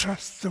can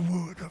trust the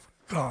word of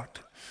God.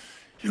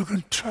 You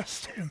can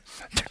trust him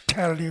to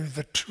tell you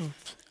the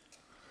truth.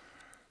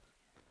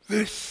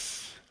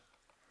 This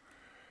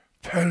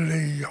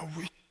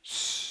Pelioetz,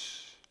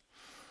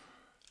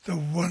 the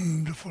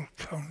wonderful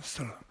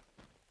counselor,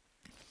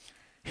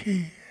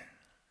 he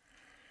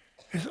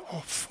is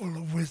all full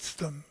of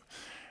wisdom.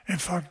 In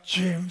fact,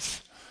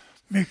 James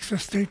makes a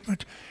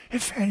statement,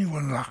 if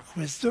anyone lack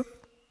wisdom,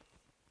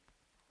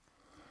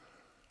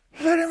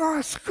 let him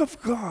ask of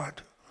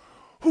God,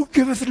 who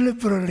giveth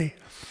liberally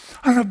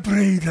and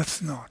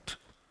upbraideth not.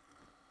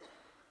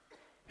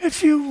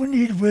 If you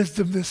need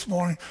wisdom this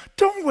morning,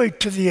 don't wait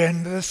to the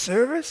end of the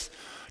service.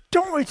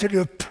 Don't wait till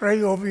you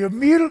pray over your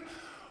meal.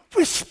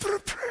 Whisper a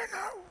prayer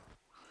now.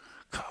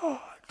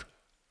 God,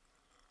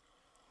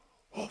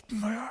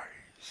 open my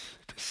eyes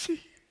to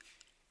see.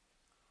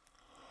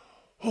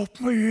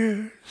 Open my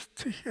ears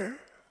to hear.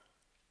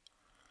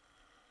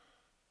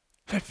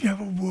 Let me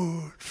have a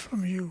word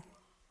from you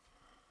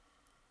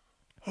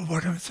of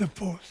what I'm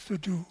supposed to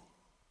do,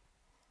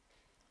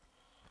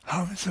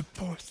 how I'm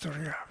supposed to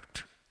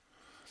react.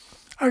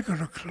 I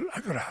gotta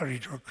hurry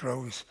to a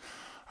close.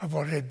 I've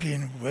already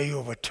been way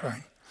over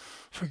time.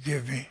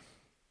 Forgive me.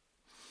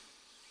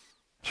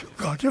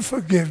 God, you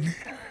forgive me.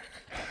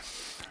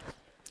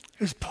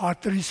 is part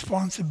of the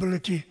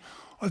responsibility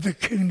of the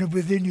kingdom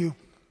within you.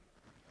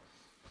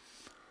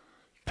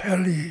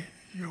 Peli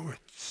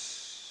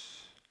Yowitz.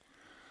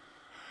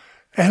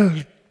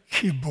 El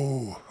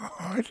Kibo.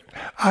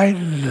 I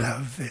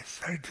love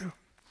this, I do.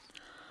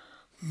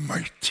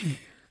 Mighty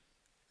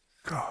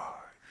God.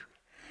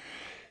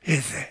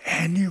 Is there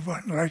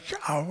anyone like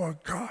our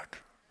God?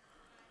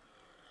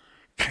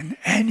 Can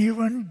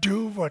anyone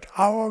do what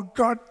our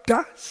God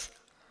does?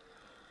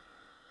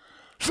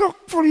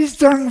 Look what he's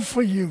done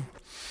for you.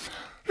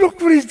 Look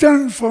what he's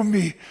done for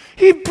me.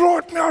 He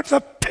brought me out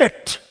of the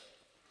pit.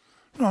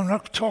 No, I'm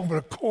not talking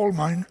about a coal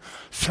mine,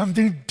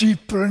 something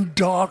deeper and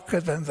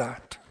darker than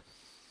that.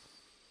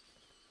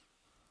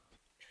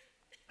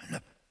 In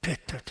the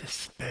pit of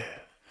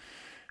despair,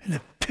 in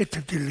the pit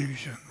of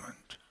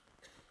delusionment,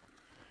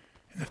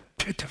 in the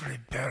pit of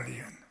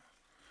rebellion,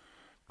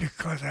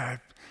 because I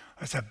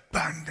was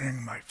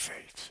abandoning my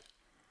faith.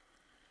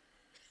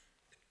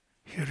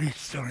 He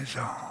reached down his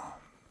arm,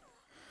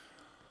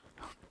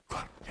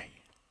 got me.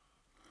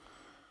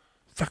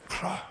 The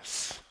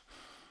cross,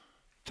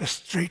 the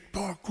straight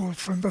bar goes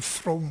from the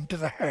throne to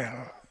the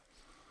hell.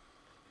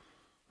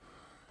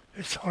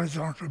 Its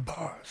horizontal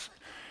bars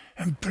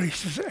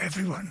embraces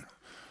everyone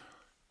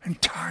in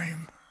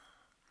time.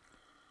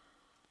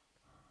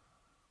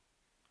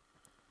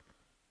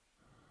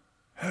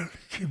 El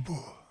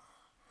Kibur.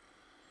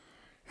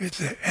 Is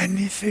there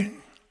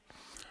anything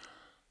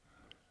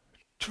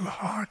too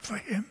hard for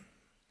him?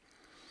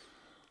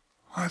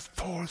 As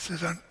Paul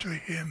says, unto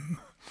him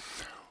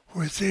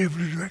who is able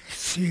to do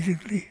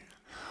exceedingly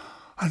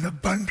and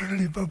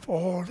abundantly above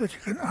all that you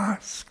can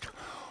ask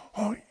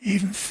or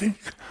even think,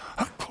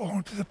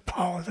 according to the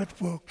power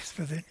that works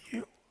within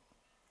you.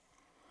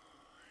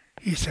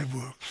 He said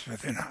works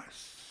within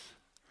us.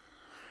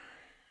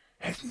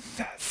 Isn't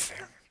that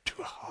thing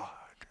too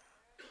hard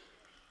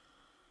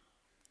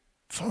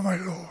for my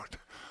Lord?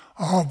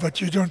 Oh, but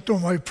you don't know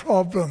my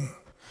problem.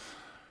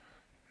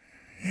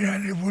 Yeah,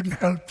 and it wouldn't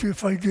help you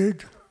if I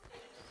did.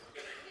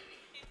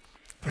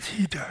 But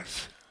he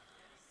does.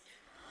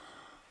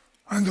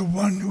 And the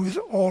one who is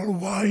all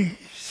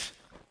wise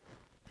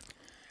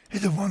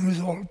is the one who is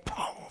all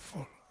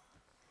powerful.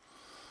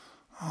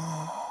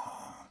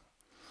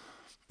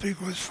 But he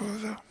goes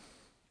further.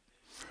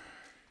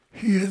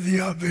 He is the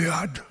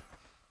Abiad,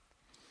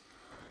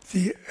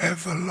 the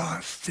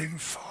everlasting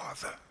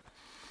Father.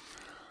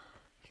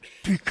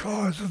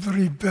 Because of the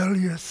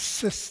rebellious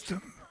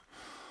system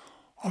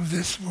of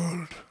this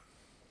world,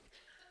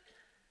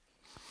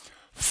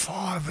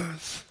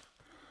 fathers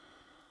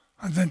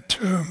and the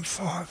term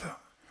father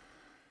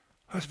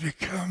has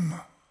become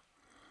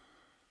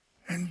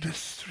in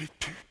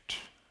disrepute.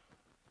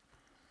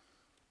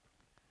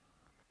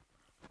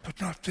 But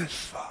not this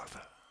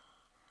Father.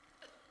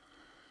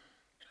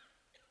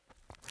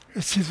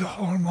 You see the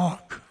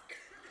hallmark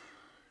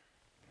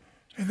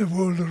in the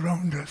world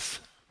around us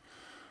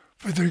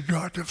with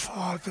regard to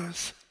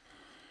fathers.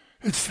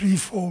 It's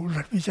threefold.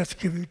 Let me just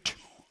give you two.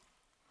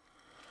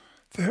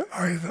 They're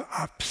either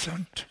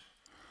absent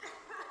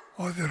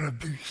or they're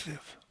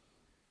abusive.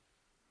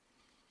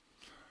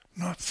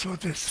 Not so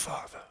this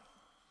Father.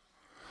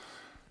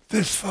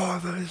 This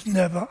Father is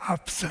never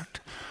absent.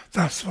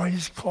 That's why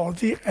he's called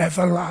the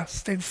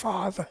everlasting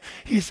Father.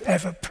 He's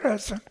ever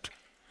present.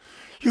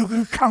 You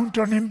can count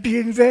on him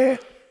being there.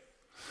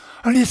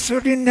 And he's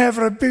certainly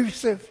never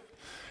abusive.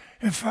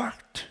 In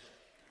fact,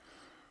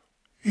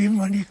 even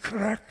when he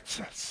corrects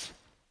us,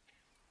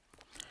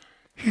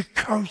 he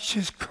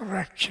couches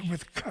correction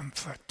with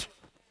comfort.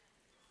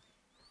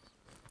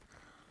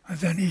 And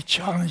then he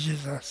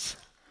challenges us.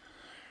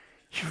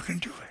 You can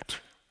do it.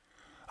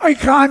 I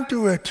can't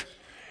do it.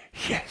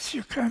 Yes,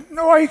 you can.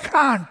 No, I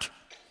can't.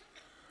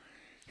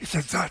 He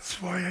said,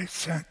 that's why I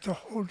sent the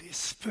Holy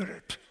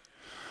Spirit.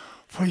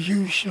 For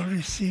you shall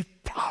receive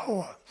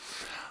power.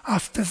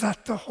 After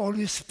that, the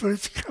Holy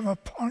Spirit's come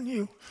upon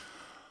you.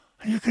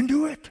 And you can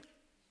do it.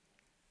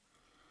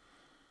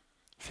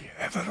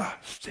 The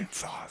everlasting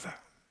Father.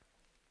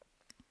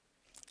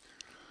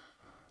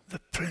 The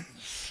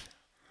Prince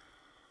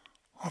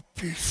of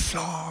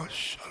Pisar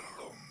Shalom.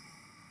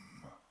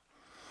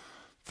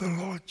 The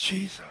Lord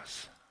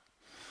Jesus.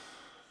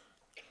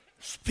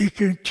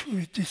 Speaking to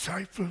his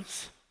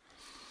disciples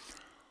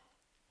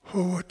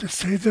who were, to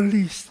say the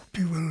least,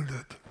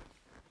 bewildered.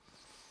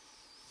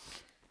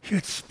 He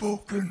had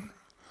spoken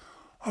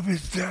of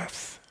his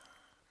death.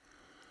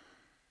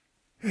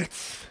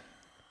 It's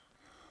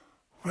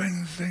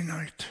Wednesday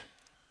night.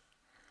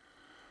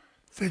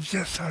 They've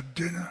just had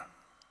dinner.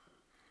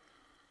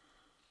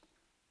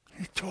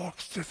 He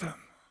talks to them.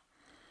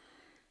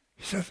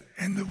 He says,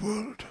 in the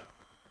world,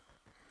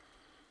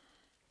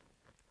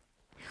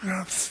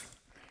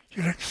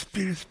 you'll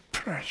experience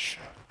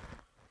pressure.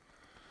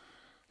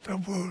 The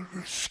world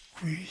will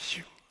squeeze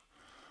you.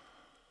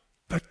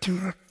 But do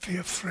not be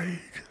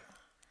afraid,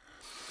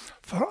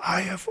 for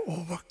I have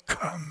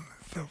overcome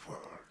the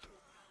world.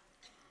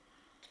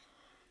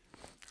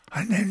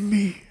 And in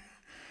me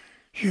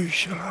you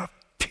shall have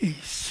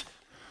peace,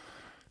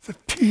 the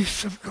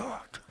peace of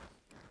God.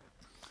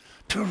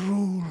 to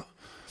rule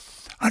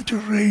and to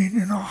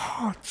reign in our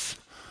hearts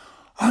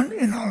and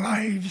in our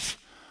lives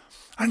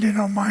and in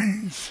our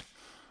minds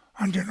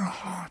and in our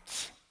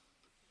hearts.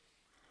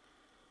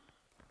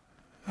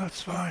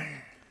 That's why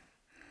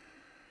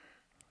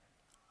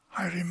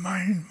I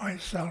remind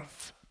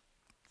myself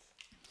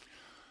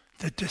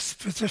the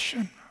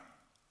disposition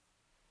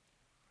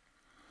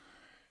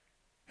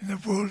in the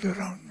world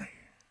around me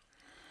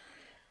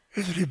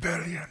is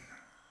rebellion.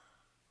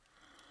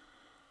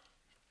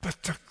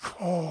 But the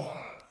call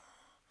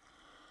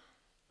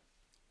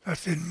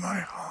that's in my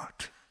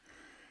heart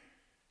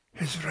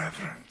is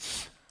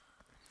reverence.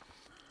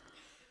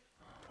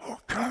 Oh,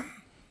 come,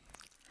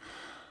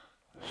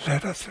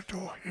 let us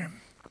adore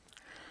him.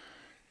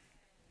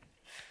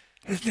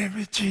 His name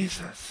is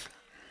Jesus.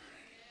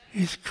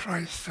 He's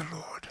Christ the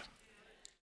Lord.